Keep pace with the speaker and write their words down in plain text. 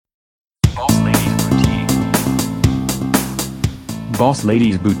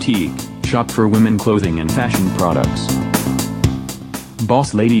BossLadys Boutique, shop for women clothing and fashion products.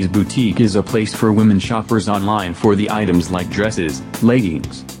 BossLadys Boutique is a place for women shoppers online for the items like dresses,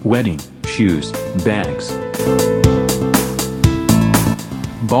 leggings, wedding, shoes, bags.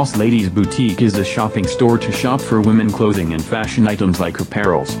 BossLadys Boutique is a shopping store to shop for women clothing and fashion items like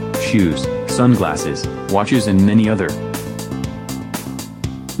apparels, shoes, sunglasses, watches and many other.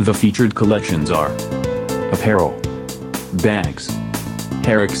 The featured collections are apparel, bags,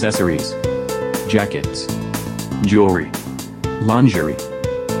 hair accessories, jackets, jewelry, lingerie,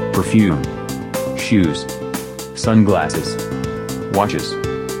 perfume, shoes, sunglasses, watches,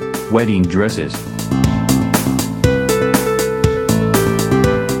 wedding dresses.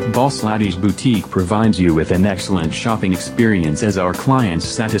 BossLadys Boutique provides you with an excellent shopping experience as our clients'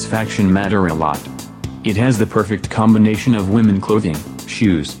 satisfaction matter a lot. It has the perfect combination of women clothing,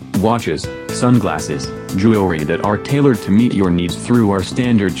 shoes, watches, sunglasses, jewelry that are tailored to meet your needs through our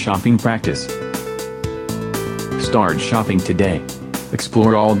standard shopping practice. Start shopping today.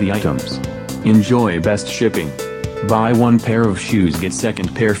 Explore all the items. Enjoy best shipping. Buy one pair of shoes, get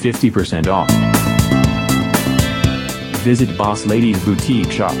second pair 50% off. Visit BossLadys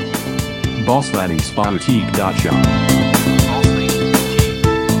Boutique shop. BossLadysBoutique.shop.